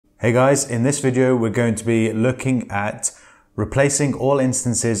Hey guys, in this video we're going to be looking at replacing all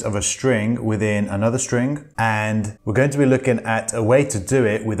instances of a string within another string, and we're going to be looking at a way to do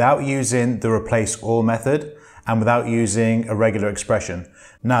it without using the replaceAll method and without using a regular expression.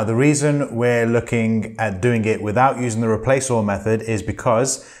 Now the reason we're looking at doing it without using the replaceAll method is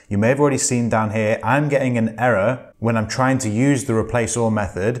because you may have already seen down here I'm getting an error when I'm trying to use the replaceAll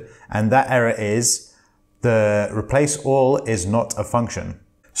method, and that error is the replaceAll is not a function.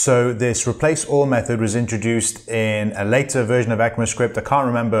 So this replaceAll method was introduced in a later version of ECMAScript. I can't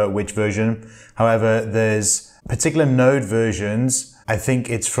remember which version. However, there's particular Node versions. I think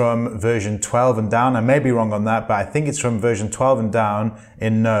it's from version 12 and down. I may be wrong on that, but I think it's from version 12 and down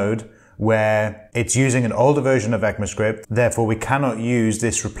in Node, where it's using an older version of ECMAScript. Therefore, we cannot use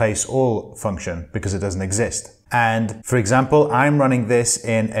this replaceAll function because it doesn't exist. And for example, I'm running this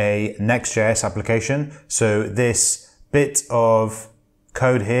in a Next JS application. So this bit of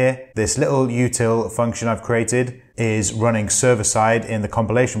code here, this little util function I've created, is running server-side in the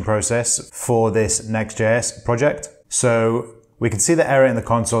compilation process for this Next.js project. So we can see the error in the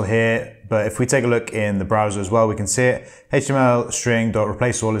console here, but if we take a look in the browser as well, we can see it. HTML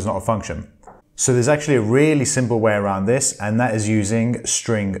string.replaceAll is not a function. So there's actually a really simple way around this, and that is using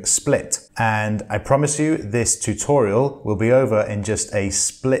string split. And I promise you this tutorial will be over in just a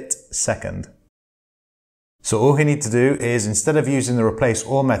split second. So all we need to do is, instead of using the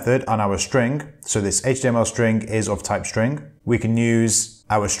replaceAll method on our string, so this HTML string is of type string, we can use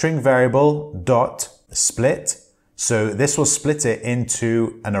our string variable dot split. So this will split it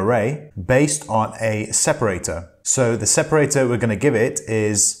into an array based on a separator. So the separator we're going to give it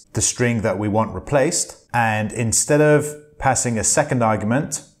is the string that we want replaced. And instead of passing a second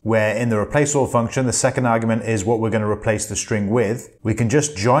argument, where in the replaceAll function, the second argument is what we're going to replace the string with, we can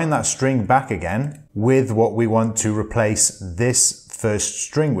just join that string back again with what we want to replace this first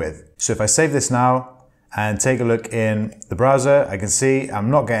string with. So if I save this now and take a look in the browser, I can see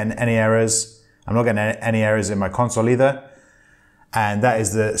I'm not getting any errors. I'm not getting any errors in my console either. And that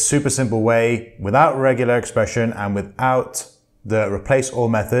is the super simple way, without regular expression and without the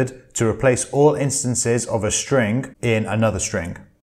replaceAll method, to replace all instances of a string in another string.